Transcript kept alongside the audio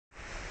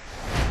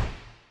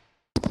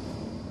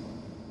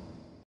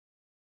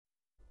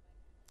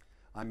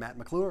I'm Matt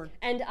McClure.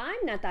 And I'm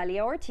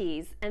Natalia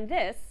Ortiz, and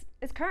this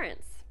is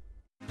Currents.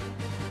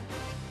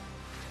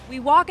 We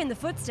walk in the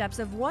footsteps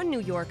of one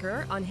New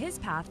Yorker on his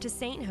path to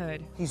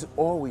sainthood. He's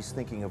always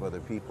thinking of other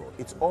people.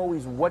 It's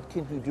always, what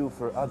can he do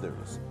for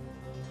others?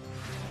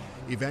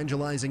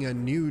 Evangelizing a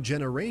new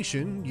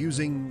generation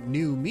using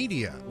new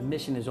media. The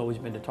mission has always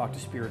been to talk to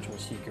spiritual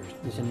seekers,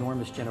 this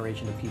enormous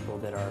generation of people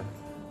that are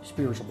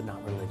spiritual but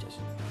not religious.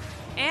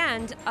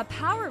 And a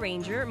Power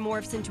Ranger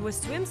morphs into a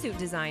swimsuit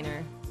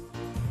designer.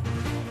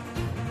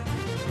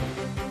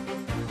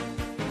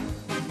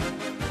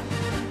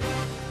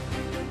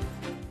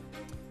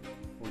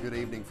 Good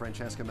evening.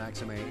 Francesca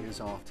Maxime is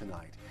off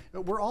tonight.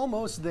 We're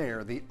almost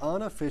there, the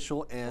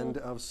unofficial end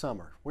of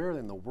summer. Where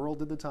in the world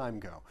did the time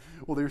go?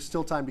 Well, there's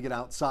still time to get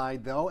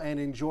outside, though, and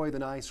enjoy the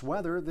nice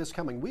weather this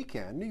coming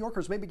weekend. New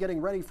Yorkers may be getting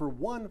ready for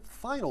one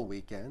final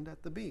weekend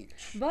at the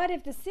beach. But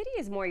if the city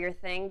is more your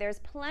thing, there's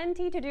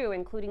plenty to do,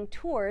 including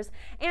tours.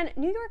 And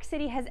New York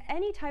City has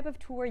any type of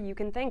tour you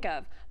can think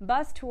of.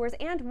 Bus tours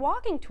and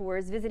walking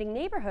tours visiting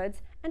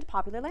neighborhoods and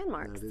popular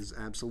landmarks. That is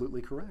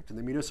absolutely correct. And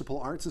the Municipal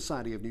Art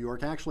Society of New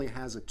York actually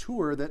has a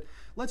tour that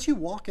lets you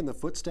walk in the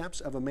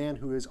footsteps of a man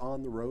who is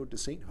on the road to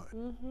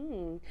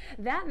sainthood.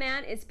 That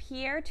man is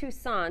Pierre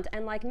Toussaint,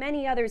 and like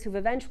many others who've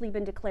eventually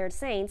been declared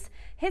saints,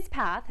 his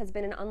path has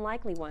been an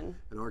unlikely one.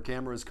 And our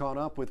cameras caught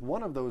up with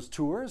one of those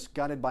tours,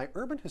 guided by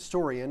urban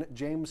historian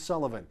James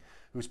Sullivan,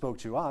 who spoke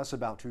to us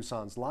about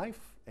Toussaint's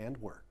life and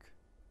work.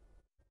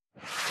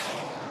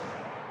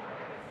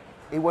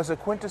 He was a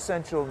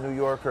quintessential New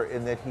Yorker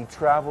in that he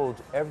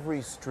traveled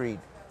every street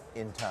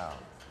in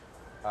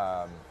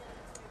town,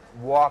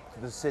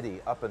 walked the city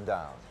up and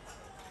down.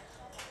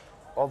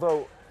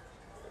 Although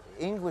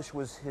English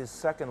was his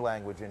second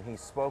language and he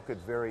spoke it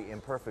very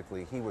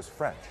imperfectly, he was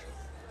French.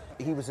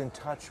 He was in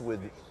touch with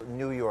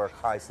New York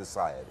high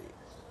society.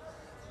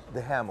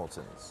 The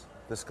Hamiltons,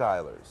 the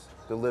Schuylers,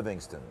 the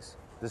Livingstons,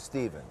 the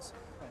Stevens.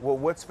 Well,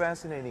 what's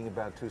fascinating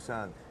about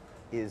Toussaint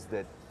is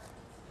that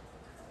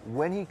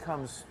when he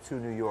comes to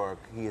New York,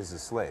 he is a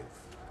slave.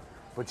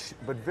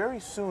 But very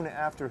soon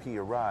after he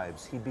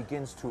arrives, he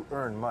begins to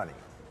earn money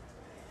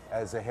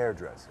as a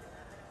hairdresser.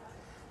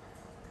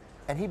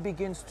 And he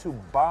begins to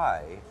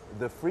buy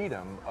the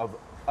freedom of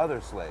other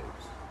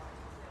slaves,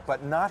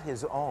 but not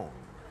his own.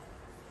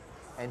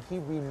 And he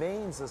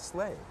remains a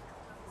slave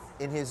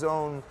in his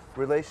own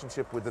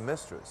relationship with the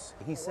mistress.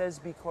 He says,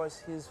 because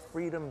his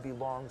freedom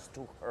belongs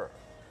to her.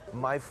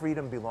 My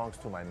freedom belongs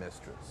to my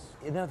mistress.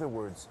 In other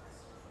words,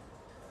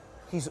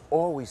 he's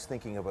always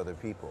thinking of other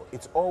people.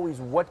 It's always,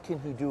 what can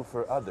he do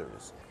for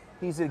others?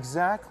 He's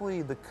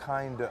exactly the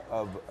kind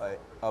of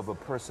a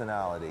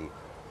personality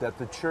that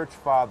the church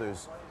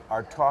fathers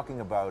are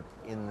talking about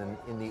in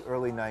the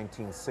early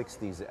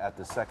 1960s at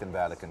the Second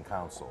Vatican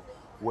Council,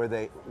 where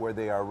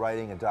they are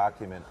writing a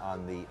document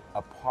on the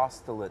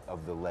apostolate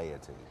of the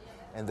laity.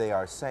 And they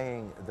are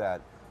saying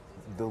that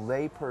the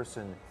lay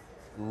person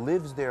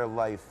lives their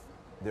life,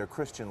 their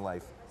Christian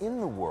life, in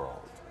the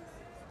world.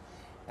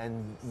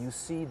 And you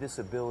see this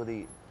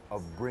ability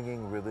of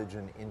bringing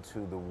religion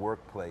into the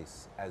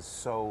workplace as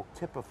so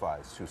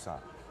typifies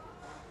Toussaint.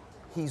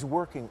 He's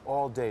working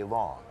all day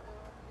long,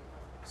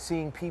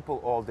 seeing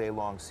people all day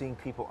long, seeing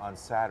people on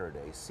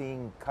Saturday,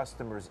 seeing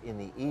customers in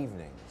the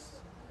evenings.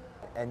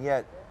 And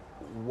yet,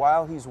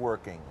 while he's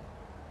working,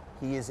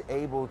 he is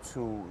able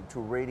to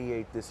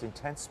radiate this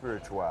intense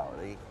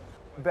spirituality.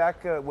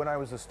 Back when I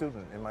was a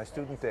student, in my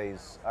student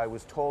days, I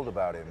was told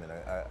about him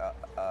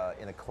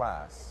in a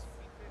class.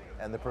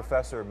 And the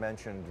professor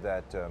mentioned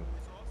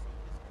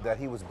that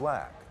he was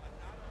black.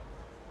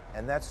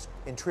 And that's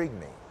intrigued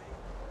me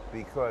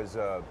because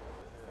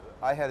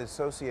I had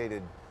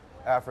associated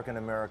African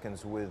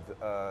Americans with,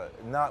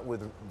 not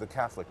with the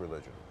Catholic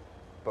religion,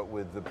 but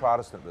with the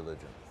Protestant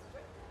religion.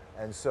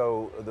 And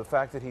so the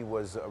fact that he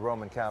was a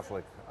Roman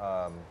Catholic,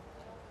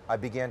 I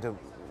began to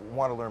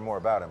want to learn more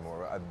about him,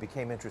 or I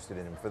became interested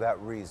in him for that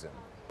reason.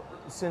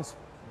 Since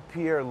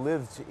Pierre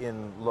lived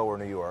in Lower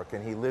New York,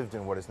 and he lived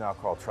in what is now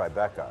called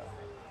Tribeca.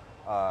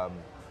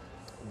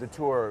 The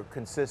tour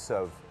consists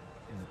of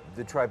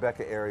the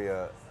Tribeca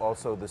area,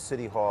 also the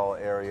City Hall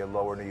area,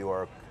 Lower New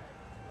York.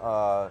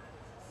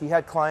 He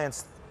had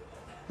clients,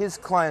 his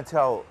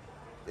clientele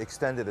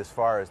extended as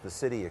far as the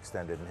city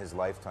extended in his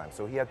lifetime.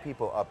 So he had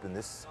people up in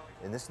this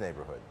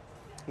neighborhood.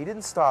 He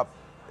didn't stop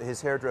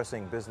his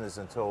hairdressing business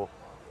until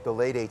the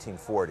late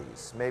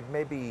 1840s,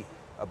 maybe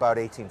about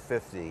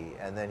 1850,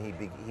 and then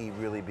he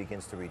really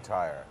begins to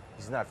retire.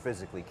 He's not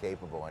physically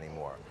capable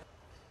anymore.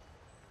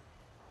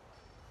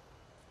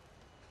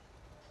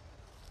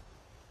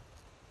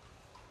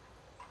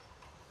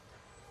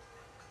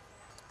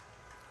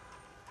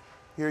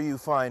 Here you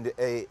find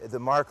the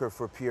marker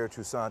for Pierre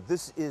Toussaint.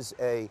 This is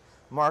a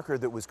marker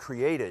that was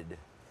created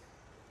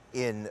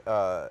in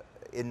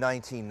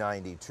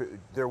 1990.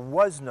 There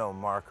was no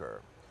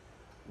marker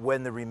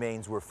when the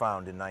remains were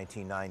found in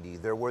 1990.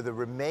 There were the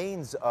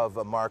remains of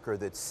a marker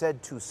that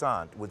said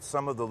Toussaint with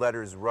some of the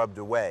letters rubbed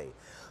away.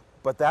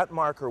 But that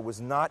marker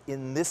was not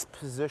in this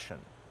position.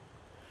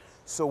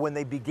 So when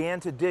they began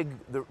to dig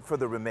for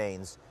the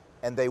remains,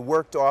 and they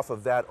worked off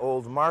of that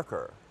old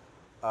marker,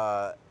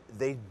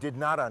 they did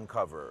not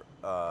uncover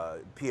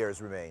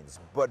Pierre's remains.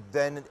 But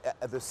then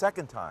the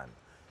second time,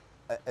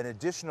 an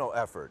additional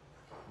effort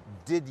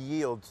did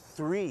yield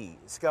 3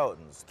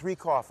 skeletons, 3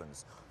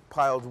 coffins,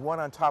 piled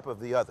one on top of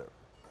the other.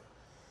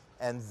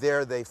 And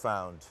there they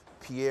found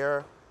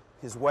Pierre,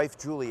 his wife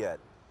Juliette,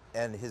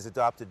 and his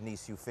adopted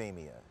niece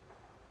Euphemia,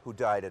 who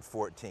died at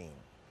 14.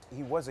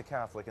 He was a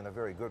Catholic and a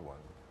very good one,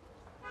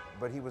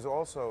 but he was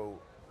also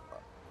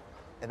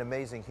an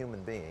amazing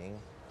human being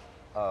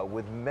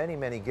with many,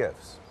 many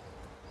gifts.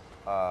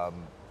 An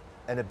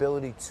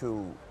ability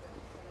to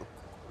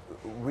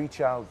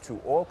reach out to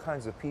all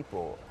kinds of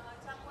people.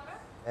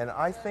 And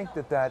I think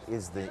that that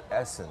is the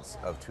essence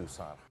of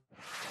Tucson.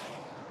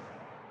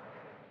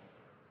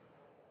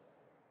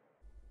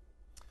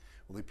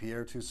 Well, the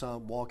Pierre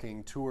Toussaint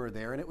walking tour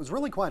there, and it was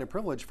really quite a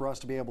privilege for us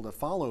to be able to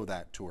follow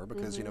that tour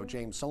because, you know,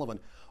 James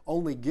Sullivan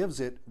only gives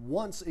it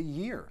once a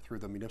year through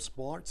the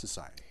Municipal Art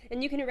Society.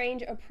 And you can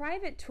arrange a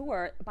private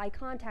tour by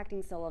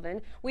contacting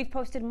Sullivan. We've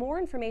posted more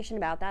information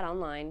about that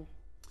online.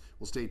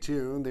 Well, stay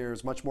tuned.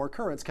 There's much more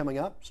Currents coming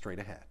up straight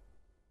ahead.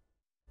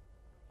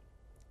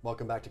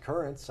 Welcome back to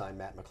Currents. I'm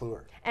Matt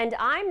McClure. And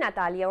I'm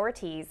Natalia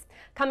Ortiz.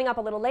 Coming up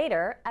a little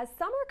later, as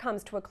summer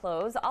comes to a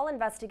close, I'll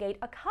investigate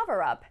a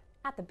cover-up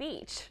at the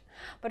beach.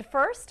 But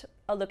first,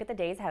 a look at the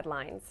day's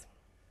headlines.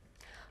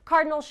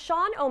 Cardinal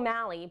Sean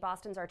O'Malley,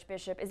 Boston's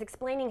Archbishop, is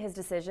explaining his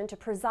decision to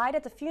preside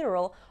at the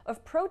funeral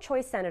of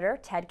pro-choice Senator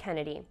Ted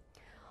Kennedy.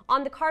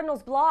 On the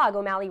Cardinal's blog,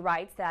 O'Malley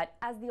writes that,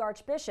 as the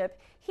Archbishop,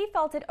 he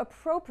felt it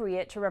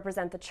appropriate to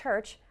represent the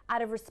Church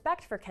out of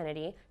respect for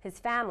Kennedy, his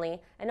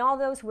family, and all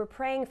those who were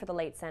praying for the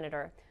late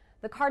senator.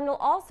 The Cardinal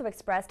also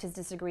expressed his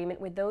disagreement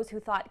with those who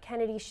thought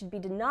Kennedy should be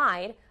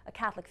denied a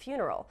Catholic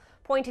funeral,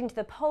 pointing to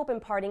the Pope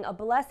imparting a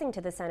blessing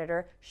to the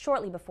senator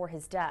shortly before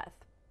his death.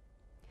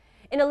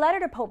 In a letter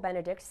to Pope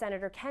Benedict,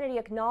 Senator Kennedy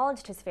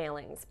acknowledged his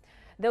failings.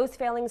 Those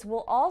failings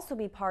will also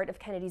be part of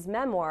Kennedy's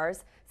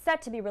memoirs,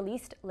 set to be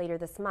released later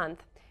this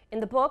month.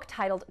 In the book,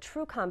 titled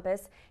True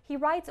Compass, he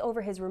writes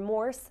over his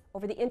remorse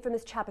over the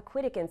infamous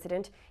Chappaquiddick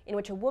incident in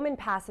which a woman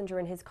passenger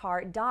in his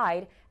car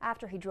died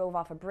after he drove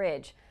off a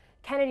bridge.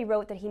 Kennedy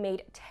wrote that he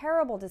made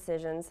terrible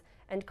decisions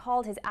and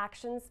called his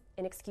actions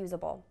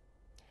inexcusable.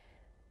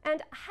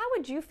 And how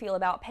would you feel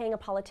about paying a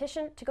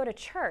politician to go to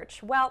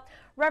church? Well,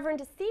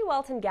 Reverend C.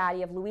 Welton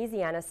Gaddy of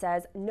Louisiana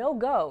says no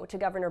go to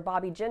Governor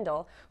Bobby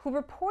Jindal, who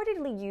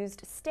reportedly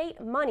used state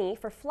money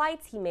for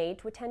flights he made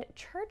to attend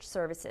church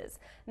services,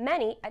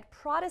 many at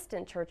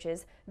Protestant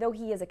churches, though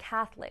he is a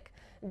Catholic.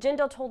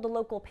 Jindal told the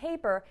local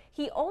paper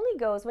he only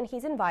goes when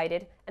he's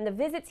invited, and the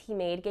visits he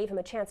made gave him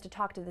a chance to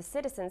talk to the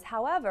citizens.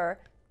 However,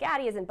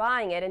 Gaddy isn't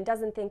buying it and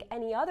doesn't think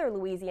any other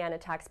Louisiana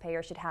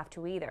taxpayer should have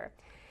to either.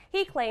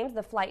 He claims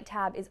the flight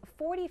tab is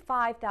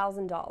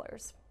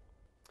 $45,000.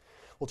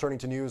 Well, turning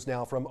to news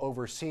now from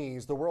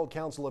overseas, the World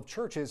Council of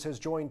Churches has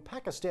joined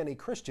Pakistani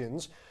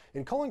Christians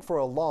in calling for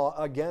a law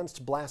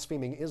against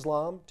blaspheming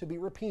Islam to be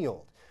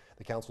repealed.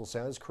 The council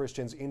says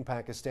Christians in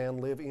Pakistan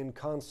live in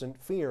constant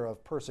fear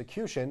of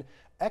persecution,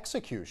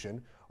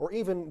 execution, or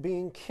even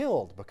being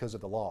killed because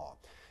of the law.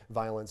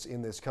 Violence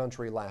in this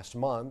country last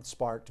month,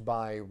 sparked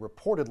by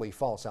reportedly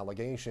false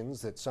allegations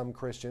that some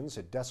Christians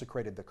had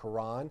desecrated the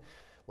Quran,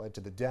 led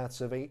to the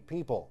deaths of 8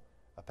 people.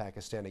 A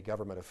Pakistani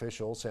government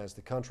official says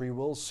the country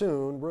will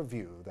soon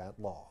review that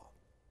law.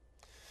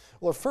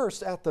 Well,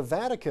 first at the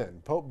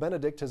Vatican, Pope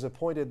Benedict has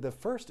appointed the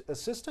first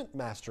assistant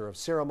master of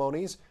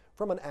ceremonies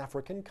from an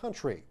African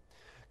country.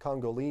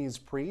 Congolese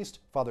priest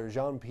Father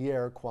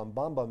Jean-Pierre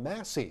Kwambamba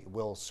Massey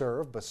will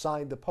serve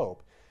beside the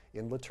Pope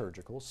in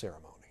liturgical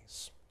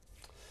ceremonies.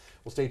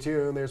 Well, stay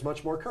tuned. There's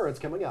much more Currents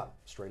coming up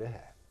straight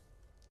ahead.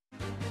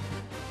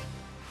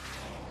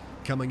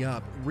 Coming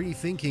up,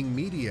 rethinking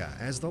media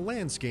as the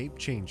landscape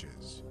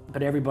changes.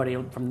 But everybody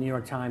from the New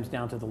York Times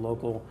down to the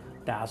local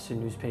diocesan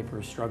newspaper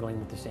is struggling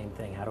with the same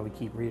thing. How do we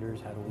keep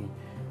readers? How do we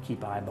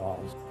keep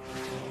eyeballs?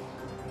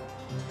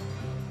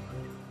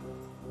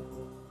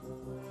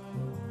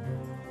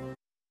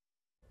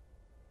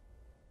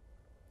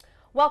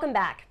 Welcome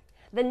back.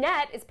 The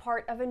Net is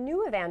part of a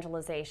new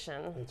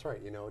evangelization. That's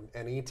right, you know,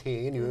 NET,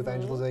 New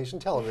Evangelization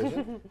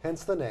Television,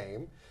 hence the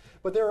name.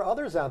 But there are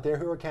others out there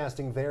who are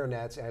casting their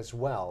nets as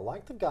well,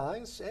 like the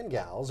guys and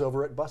gals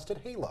over at Busted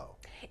Halo.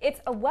 It's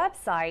a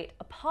website,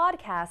 a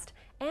podcast,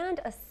 and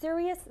a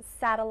Sirius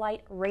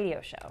satellite radio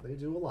show. They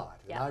do a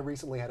lot. Yeah. And I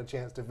recently had a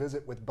chance to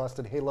visit with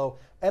Busted Halo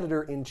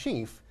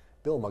editor-in-chief,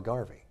 Bill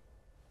McGarvey.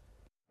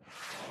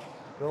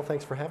 Bill,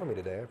 thanks for having me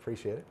today. I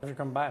appreciate it. Thanks for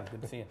coming by.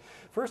 Good to see you.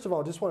 First of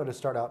all, I just wanted to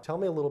start out, tell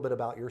me a little bit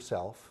about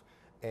yourself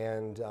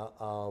and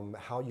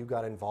how you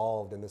got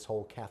involved in this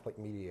whole Catholic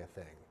media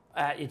thing.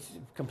 It's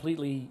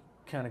completely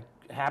kind of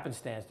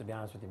happenstance, to be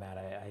honest with you, Matt.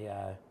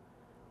 I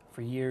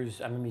for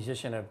years, I'm a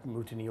musician. I've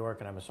moved to New York,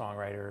 and I'm a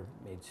songwriter,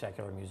 made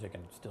secular music,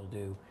 and still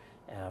do.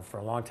 For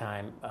a long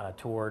time,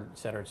 toured, et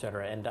cetera, et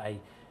cetera. And I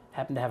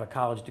happened to have a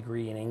college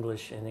degree in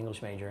English, an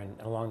English major, and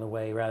along the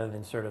way, rather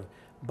than sort of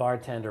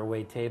bartender,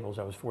 wait tables,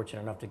 I was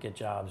fortunate enough to get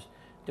jobs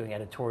doing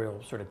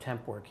editorial sort of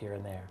temp work here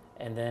and there.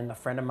 And then a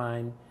friend of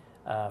mine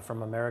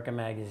from America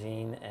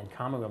Magazine and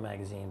Commonwealth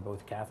Magazine,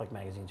 both Catholic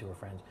magazines who were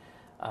friends,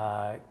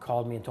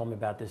 called me and told me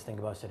about this thing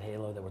Busted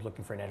Halo that was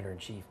looking for an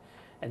editor-in-chief.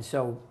 And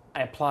so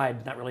I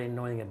applied, not really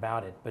knowing anything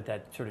about it, but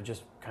that sort of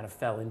just kind of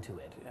fell into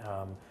it.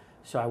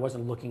 So I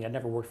wasn't looking, I'd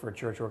never worked for a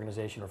church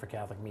organization or for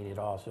Catholic media at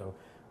all, so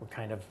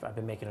I've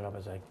been making it up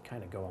as I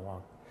kind of go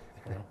along.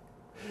 You know?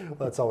 Well,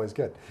 that's always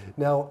good.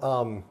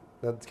 Now,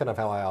 that's kind of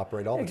how I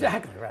operate all the time.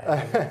 Exactly,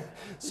 right.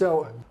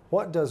 So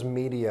what does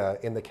media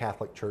in the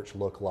Catholic Church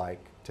look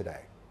like today?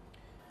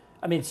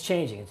 I mean, it's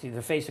changing.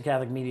 The face of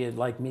Catholic media,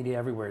 like media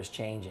everywhere, is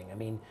changing. I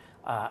mean,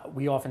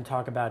 we often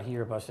talk about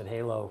here at Busted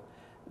Halo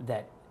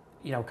that,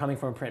 you know, coming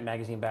from a print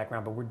magazine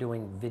background, but we're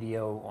doing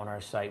video on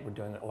our site. We're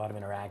doing a lot of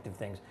interactive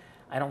things.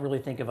 I don't really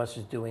think of us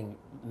as doing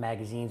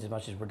magazines as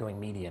much as we're doing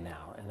media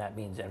now, and that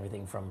means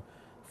everything from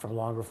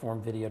longer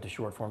form video to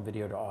short form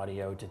video to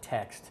audio to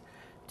text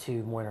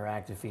to more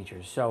interactive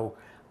features. So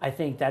I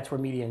think that's where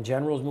media in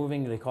general is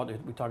moving. We talk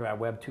about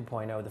Web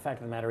 2.0. The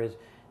fact of the matter is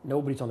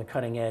nobody's on the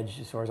cutting edge,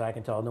 as far as I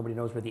can tell. Nobody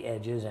knows where the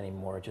edge is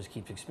anymore. It just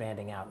keeps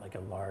expanding out like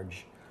a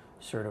large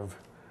sort of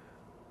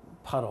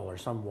puddle or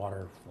some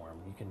water form.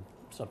 You can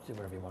substitute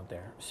whatever you want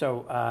there.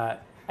 So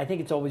I think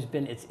it's always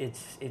been, it's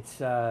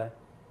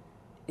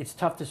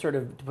tough to sort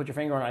of to put your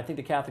finger on it. I think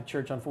the Catholic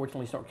Church,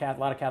 unfortunately, a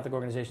lot of Catholic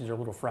organizations are a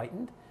little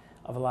frightened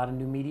of a lot of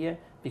new media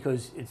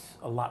because it's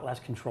a lot less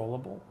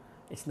controllable.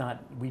 It's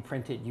not we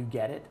print it, you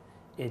get it.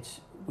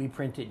 It's we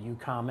print it, you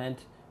comment,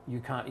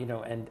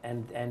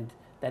 and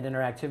that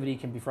interactivity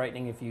can be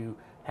frightening if you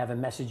have a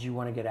message you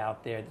want to get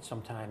out there that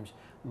sometimes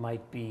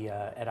might be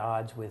at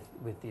odds with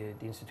the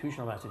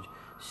institutional message.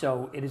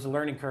 So it is a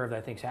learning curve that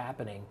I think is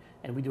happening,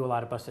 and we do a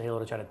lot of Busted Halo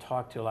to try to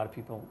talk to a lot of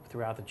people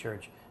throughout the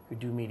church who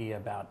do media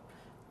about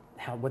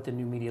what the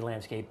new media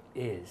landscape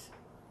is.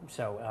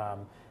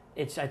 So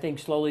it's, I think,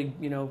 slowly,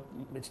 you know,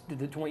 it's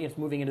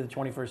moving into the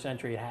 21st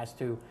century. It has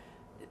to,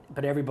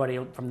 but everybody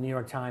from the New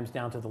York Times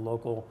down to the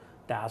local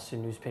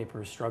diocesan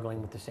newspaper is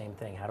struggling with the same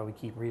thing. How do we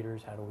keep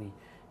readers? How do we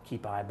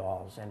keep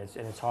eyeballs? And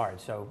it's hard.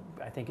 So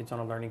I think it's on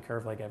a learning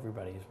curve like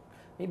everybody is.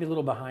 Maybe a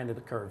little behind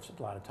the curves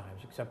a lot of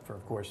times, except for,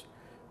 of course,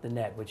 the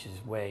net, which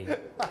is way,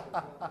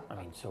 I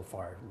mean, so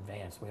far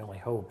advanced. We only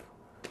hope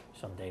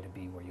someday to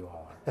be where you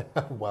all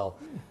are. Well,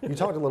 you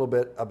talked a little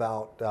bit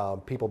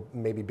about people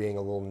maybe being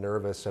a little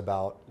nervous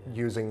about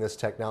using this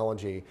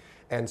technology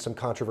and some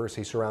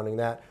controversy surrounding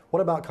that.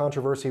 What about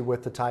controversy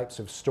with the types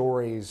of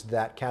stories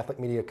that Catholic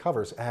media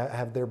covers?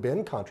 Have there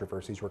been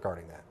controversies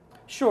regarding that?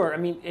 Sure. I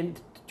mean, and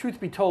truth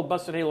be told,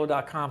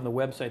 BustedHalo.com, the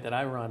website that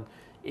I run,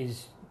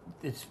 it's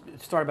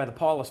started by the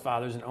Paulist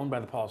Fathers and owned by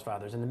the Paulist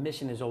Fathers, and the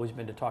mission has always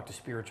been to talk to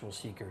spiritual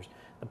seekers.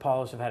 The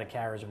Paulists have had a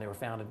charism. They were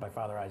founded by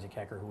Father Isaac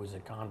Hecker, who was a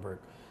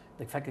convert.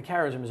 In fact, the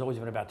charism has always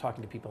been about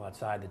talking to people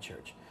outside the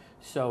church.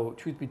 So,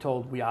 truth be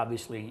told, we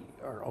obviously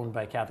are owned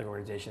by a Catholic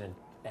organization,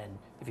 and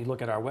if you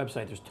look at our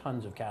website, there's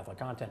tons of Catholic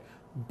content.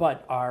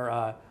 But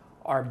our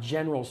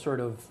general sort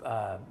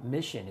of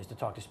mission is to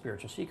talk to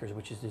spiritual seekers,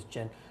 which is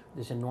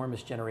this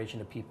enormous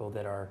generation of people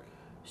that are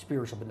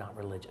spiritual but not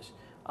religious.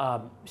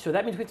 So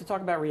that means we have to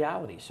talk about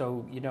reality.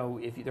 So, you know,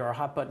 if there are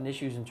hot button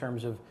issues in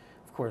terms of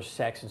course,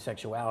 sex and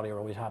sexuality are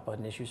always hot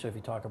button issues. So if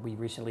you talk, we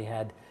recently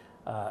had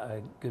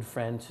a good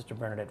friend, Sister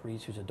Bernadette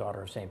Reese, who's a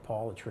daughter of St.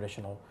 Paul, a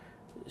traditional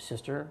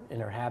sister in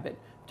her habit,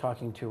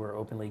 talking to her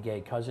openly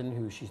gay cousin,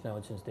 who she's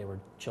known since they were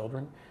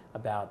children,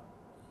 about,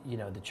 you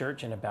know, the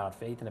church and about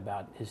faith and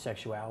about his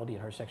sexuality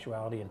and her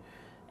sexuality.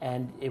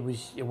 And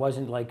it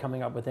wasn't like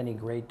coming up with any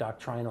great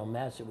doctrinal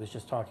mess. It was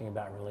just talking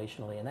about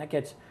relationally. And that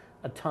gets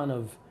a ton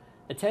of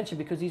attention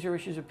because these are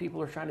issues that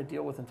people are trying to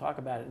deal with and talk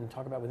about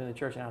within the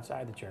church and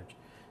outside the church.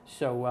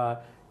 So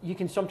you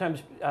can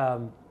sometimes,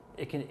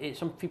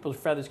 some people's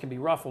feathers can be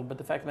ruffled, but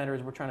the fact of the matter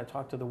is we're trying to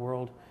talk to the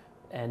world.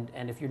 And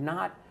if you're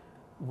not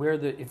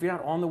if you're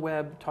not on the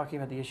web talking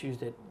about the issues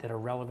that are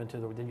relevant to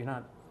then you're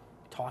not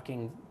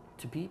talking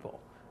to people.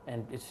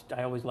 And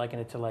I always liken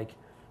it to, like,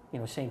 you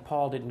know, St.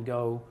 Paul didn't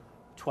go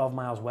 12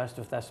 miles west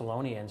of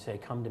Thessalonica and say,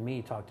 come to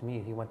me, talk to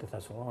me. He went to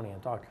Thessalonica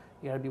and talked.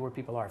 You got to be where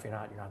people are. If you're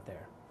not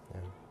there. Yeah.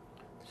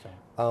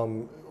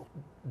 So.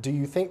 Do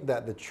you think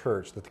that the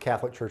church, that the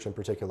Catholic Church in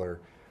particular,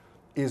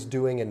 is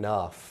doing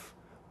enough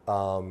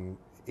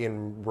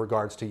in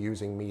regards to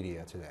using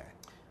media today?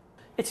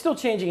 It's still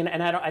changing,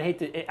 and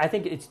I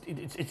think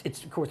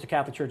it's of course the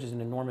Catholic Church is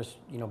an enormous,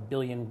 you know,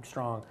 billion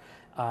strong,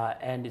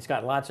 and it's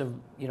got lots of,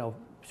 you know,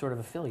 sort of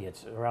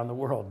affiliates around the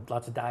world,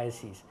 lots of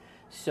dioceses.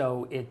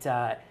 So it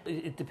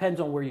depends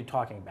on where you're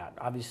talking about.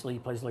 Obviously,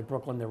 places like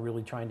Brooklyn, they're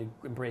really trying to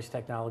embrace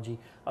technology.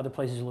 Other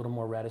places are a little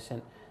more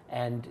reticent,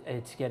 and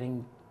it's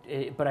getting.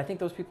 But I think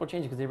those people are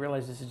changing because they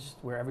realize this is just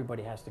where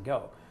everybody has to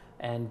go,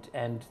 and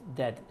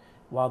that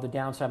while the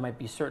downside might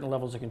be certain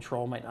levels of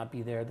control might not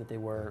be there that they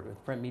were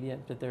with print media,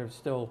 that they're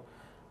still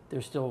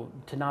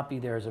to not be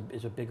there is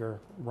a bigger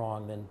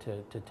wrong than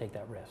to take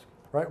that risk.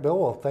 Right, Bill.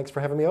 Well, thanks for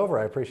having me over.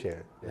 I appreciate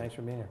it. Thanks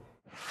for being here.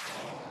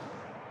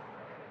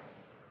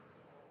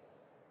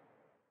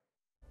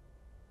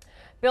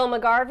 Bill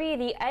McGarvey,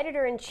 the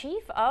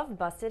editor-in-chief of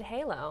Busted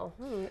Halo.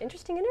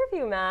 Interesting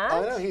interview, Matt.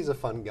 I know he's a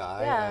fun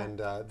guy, Yeah.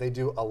 and they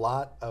do a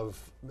lot of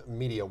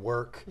media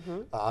work.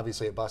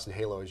 Obviously, at Busted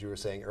Halo, as you were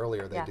saying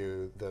earlier, they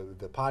do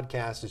the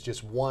podcast is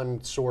just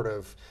one sort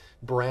of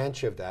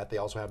branch of that. They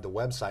also have the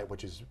website,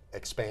 which is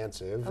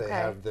expansive. They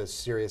have the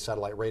Sirius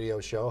Satellite Radio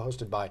show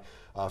hosted by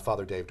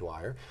Father Dave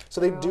Dwyer.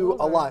 So they do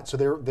a lot. So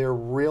they're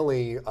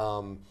really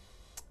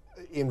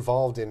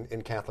involved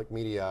in Catholic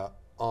media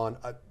on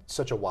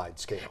such a wide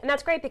scale. And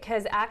that's great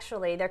because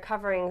actually they're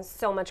covering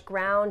so much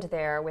ground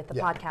there with the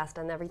podcast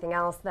and everything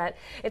else that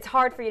it's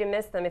hard for you to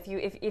miss them. If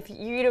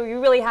you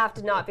really have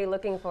to not be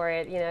looking for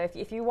it. You know,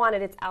 if you want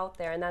it, it's out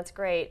there, and that's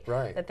great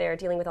that they're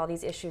dealing with all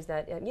these issues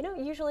that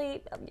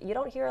usually you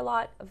don't hear a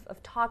lot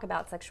of talk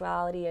about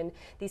sexuality and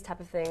these type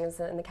of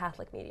things in the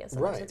Catholic media.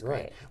 So it's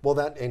great. Well,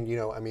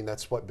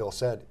 that's what Bill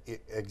said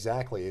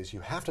exactly. Is you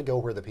have to go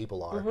where the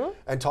people are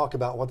and talk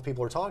about what the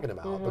people are talking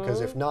about,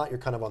 because if not, you're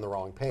kind of on the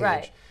wrong page.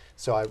 Right.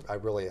 So I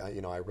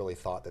really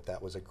thought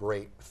that was a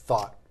great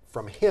thought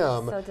from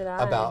him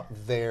about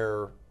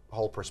their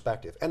whole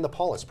perspective and the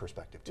Paulist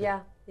perspective too. Yeah,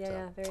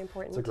 very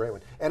important. It's a great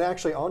one. And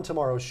actually, on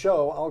tomorrow's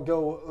show, I'll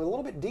go a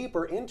little bit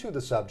deeper into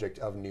the subject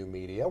of new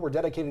media. We're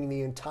dedicating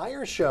the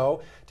entire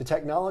show to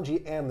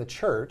technology and the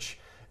church,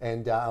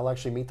 and I'll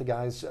actually meet the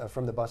guys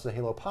from the Busted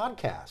Halo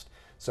podcast.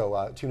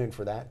 So tune in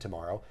for that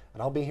tomorrow.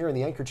 And I'll be here in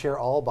the anchor chair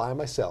all by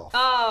myself.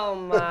 Oh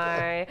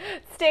my.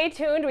 Stay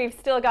tuned. We've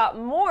still got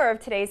more of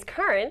today's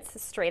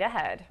currents straight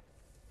ahead.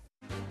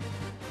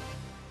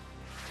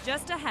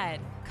 Just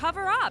ahead.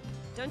 Cover up.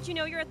 Don't you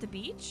know you're at the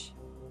beach?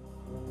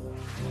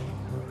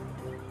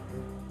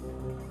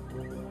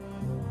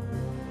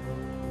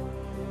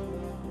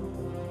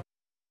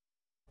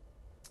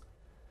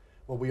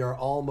 Well, we are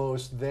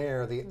almost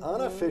there. The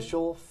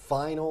unofficial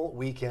final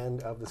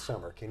weekend of the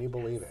summer. Can you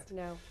believe it?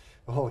 No.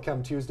 Well,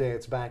 come Tuesday,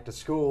 it's back to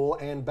school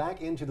and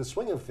back into the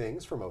swing of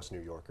things for most New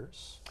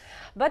Yorkers.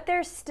 But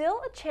there's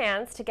still a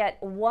chance to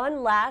get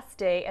one last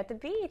day at the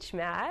beach,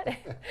 Matt.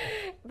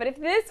 But if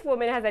this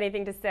woman has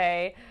anything to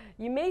say,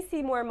 you may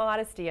see more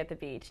modesty at the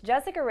beach.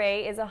 Jessica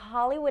Rae is a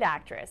Hollywood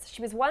actress.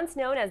 She was once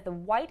known as the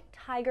White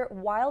Tiger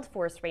Wild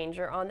Force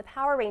Ranger on the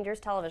Power Rangers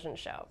television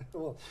show.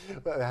 Well,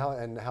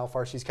 how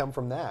far she's come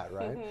from that,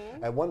 right?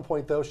 At one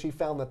point, though, she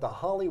found that the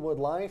Hollywood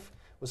life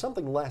was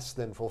something less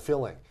than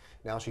fulfilling.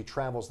 Now she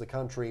travels the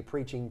country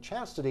preaching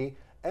chastity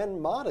and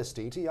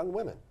modesty to young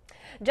women.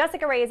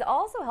 Jessica Rae is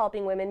also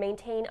helping women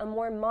maintain a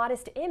more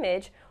modest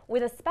image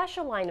with a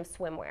special line of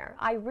swimwear.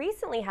 I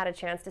recently had a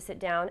chance to sit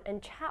down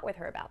and chat with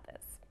her about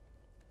this.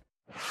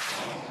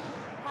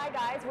 Hi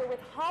guys, we're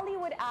with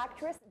Hollywood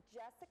actress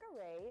Jessica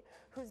Rae,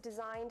 who's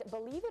designed,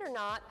 believe it or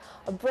not,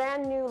 a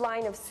brand new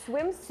line of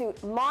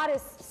swimsuit,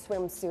 modest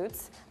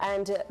swimsuits,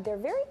 and they're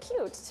very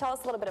cute. Tell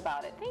us a little bit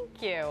about it.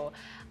 Thank you.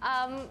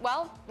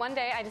 Well, one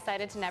day I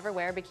decided to never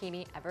wear a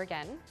bikini ever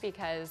again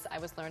because I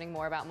was learning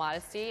more about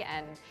modesty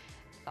and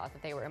thought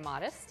that they were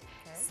immodest.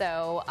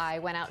 So I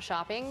went out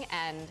shopping,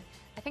 and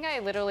I think I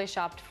literally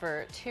shopped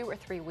for 2 or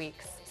 3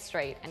 weeks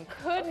straight and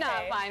could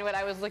not find what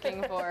I was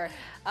looking for.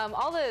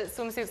 All the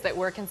swimsuits that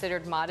were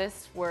considered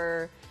modest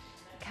were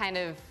kind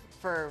of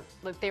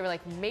they were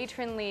like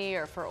matronly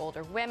or for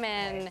older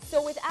women.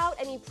 So without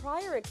any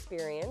prior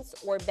experience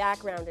or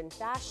background in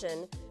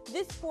fashion,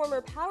 this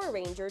former Power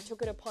Ranger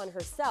took it upon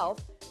herself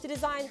to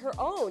design her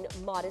own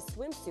modest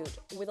swimsuit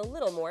with a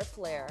little more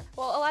flair.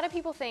 Well, a lot of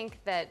people think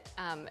that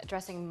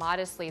dressing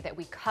modestly, that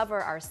we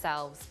cover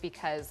ourselves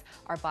because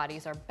our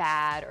bodies are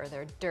bad or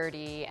they're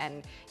dirty,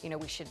 and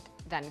we should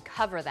then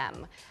cover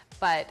them.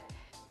 But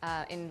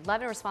in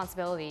Love and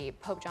Responsibility,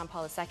 Pope John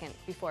Paul II,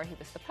 before he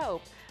was the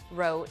Pope,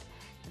 wrote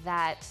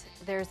that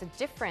there's a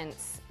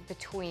difference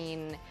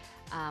between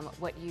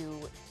what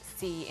you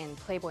see in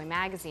Playboy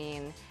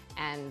magazine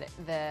and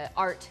the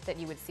art that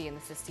you would see in the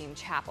Sistine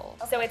Chapel.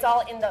 So it's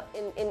all in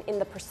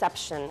the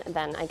perception,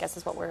 then, I guess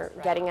is what we're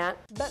getting at.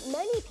 But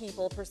many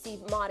people perceive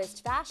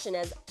modest fashion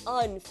as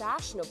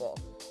unfashionable.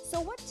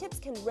 So what tips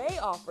can Rae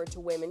offer to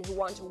women who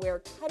want to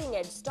wear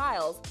cutting-edge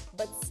styles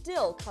but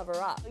still cover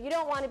up? You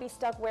don't want to be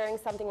stuck wearing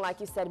something, like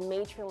you said,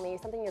 matronly,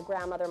 something your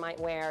grandmother might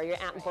wear, your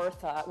Aunt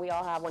Bertha. We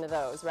all have one of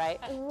those, right?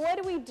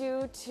 What do we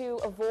do to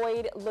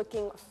avoid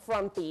looking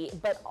frumpy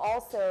but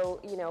also,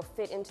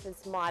 fit into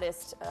this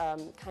modest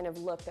kind of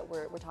look that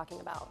we're talking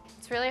about?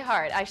 It's really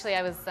hard. Actually,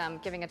 I was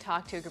giving a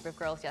talk to a group of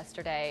girls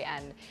yesterday,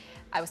 and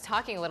I was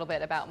talking a little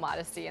bit about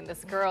modesty, and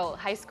this girl,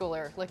 high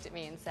schooler, looked at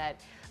me and said,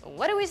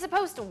 "What are we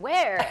supposed to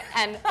wear?"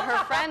 And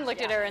her friend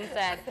looked at her and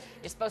said,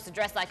 "You're supposed to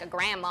dress like a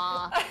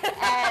grandma."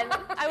 And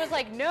I was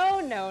like, no,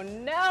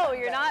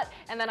 you're not.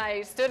 And then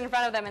I stood in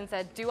front of them and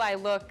said, "Do I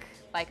look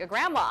like a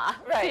grandma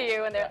to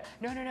you?" And they're,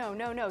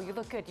 no, you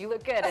look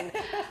good. And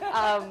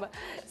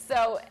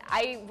so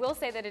I will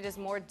say that it is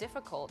more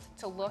difficult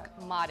to look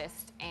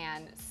modest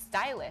and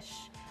stylish,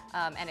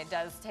 and it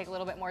does take a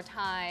little bit more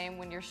time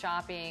when you're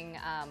shopping,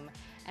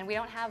 and we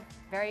don't have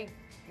very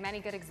many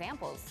good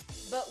examples.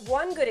 But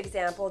one good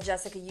example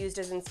Jessica used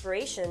as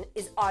inspiration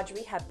is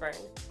Audrey Hepburn,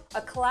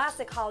 a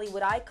classic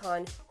Hollywood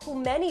icon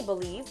who many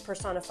believe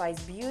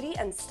personifies beauty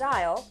and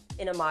style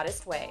in a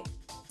modest way.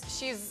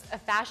 She's a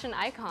fashion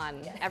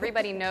icon.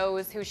 Everybody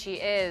knows who she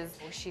is.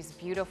 She's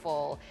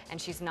beautiful,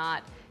 and she's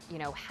not, you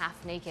know,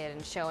 half naked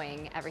and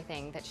showing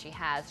everything that she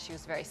has. She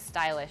was very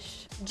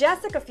stylish.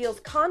 Jessica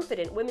feels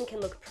confident women can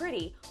look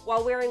pretty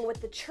while wearing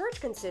what the church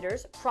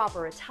considers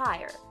proper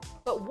attire.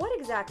 But what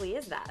exactly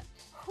is that?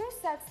 Who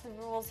sets the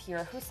rules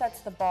here? Who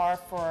sets the bar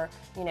for,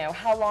 you know,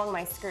 how long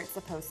my skirt's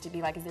supposed to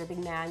be? Like, is there a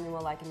big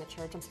manual like in the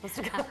church I'm supposed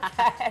to go with?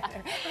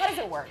 How does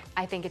it work?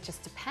 I think it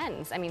just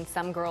depends. I mean,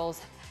 some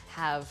girls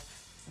have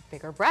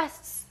bigger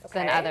breasts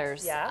than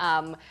others.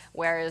 Yeah.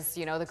 Whereas,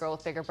 you know, the girl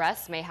with bigger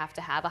breasts may have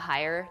to have a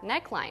higher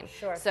neckline.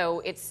 Sure. So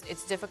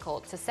it's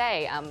difficult to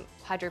say.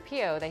 Padre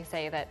Pio, they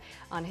say that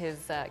on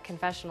his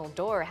confessional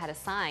door had a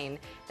sign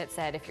that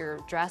said, if your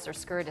dress or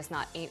skirt is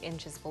not 8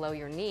 inches below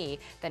your knee,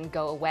 then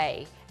go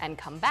away and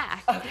come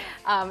back. Okay.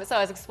 So I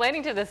was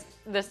explaining to this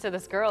to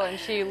this girl, and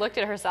she looked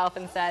at herself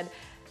and said,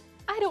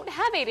 I don't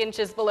have 8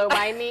 inches below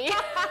my knee.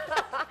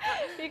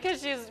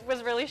 Because she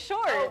was really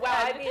short. Oh,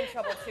 wow, I'd be in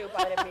trouble too,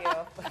 Padre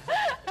Pio.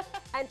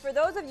 And for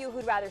those of you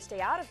who'd rather stay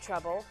out of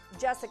trouble,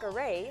 Jessica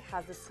Rae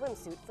has the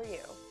swimsuit for you.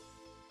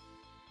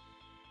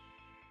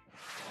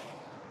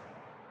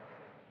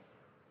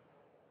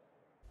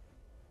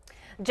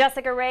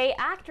 Jessica Rae,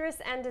 actress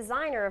and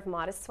designer of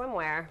modest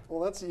swimwear.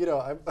 Well, that's, you know,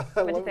 I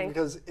love it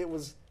because it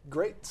was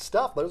great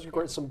stuff. Those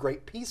are some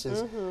great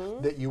pieces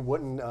that you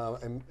wouldn't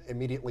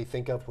immediately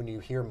think of when you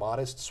hear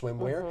modest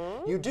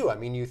swimwear. You do. I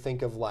mean, you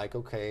think of like,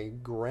 okay,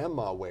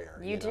 grandma wear.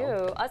 You do.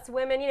 Us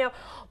women, you know,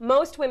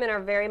 most women are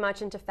very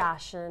much into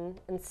fashion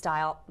and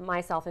style,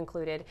 myself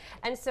included.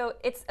 And so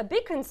it's a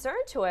big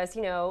concern to us,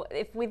 you know,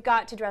 if we've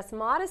got to dress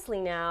modestly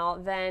now,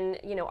 then,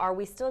 you know, are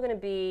we still going to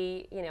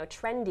be, you know,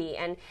 trendy?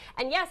 And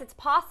yes, it's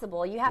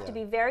possible. You have to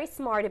be very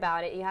smart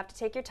about it. You have to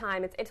take your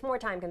time. It's more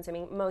time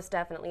consuming, most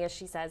definitely, as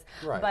she says.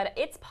 Right. But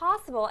it's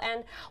possible.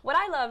 And what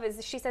I love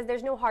is she says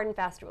there's no hard and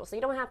fast rule. So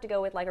you don't have to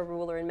go with like a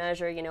ruler and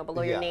measure, you know,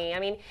 below your knee. I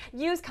mean,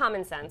 use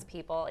common sense,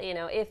 people. You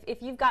know,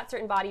 if you've got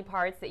certain body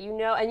parts that you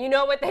know, and you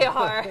know what they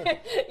are,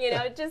 you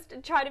know,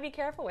 just try to be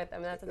careful with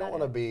them. That's you don't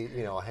want to be,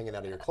 you know, hanging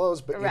out of your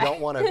clothes, but you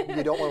don't want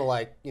to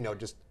like, you know,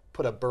 just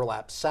put a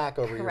burlap sack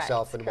over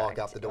yourself and walk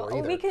out the door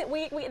either.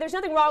 There's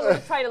nothing wrong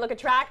with trying to look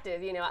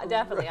attractive, you know,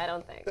 definitely, I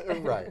don't think.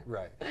 Right.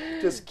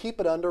 Just keep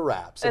it under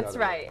wraps. That's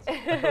right.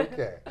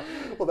 Okay.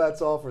 Well,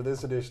 that's all for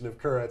this edition of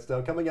Currents.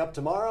 Now, coming up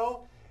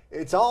tomorrow,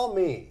 it's all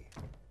me.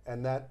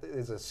 And that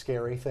is a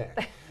scary thing.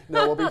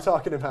 No, we'll be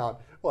talking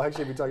about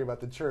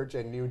the church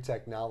and new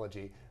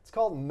technology. It's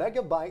called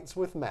Megabytes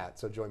with Matt,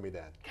 so join me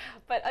then.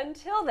 But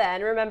until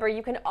then, remember,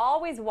 you can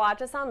always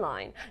watch us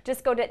online.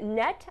 Just go to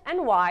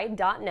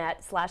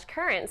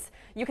netny.net/currents.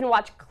 You can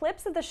watch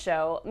clips of the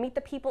show, meet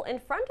the people in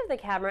front of the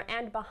camera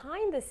and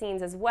behind the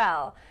scenes as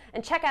well,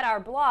 and check out our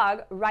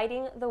blog,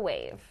 Riding the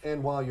Wave.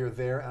 And while you're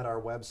there at our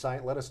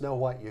website, let us know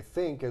what you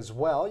think as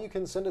well. You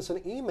can send us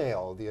an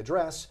email. The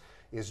address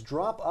is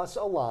drop us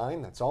a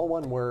line, that's all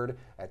one word,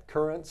 at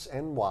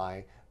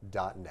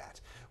currentsny.net.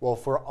 Well,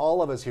 for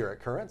all of us here at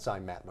Currents,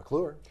 I'm Matt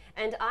McClure.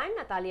 And I'm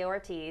Natalia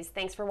Ortiz.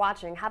 Thanks for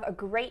watching. Have a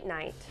great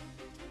night.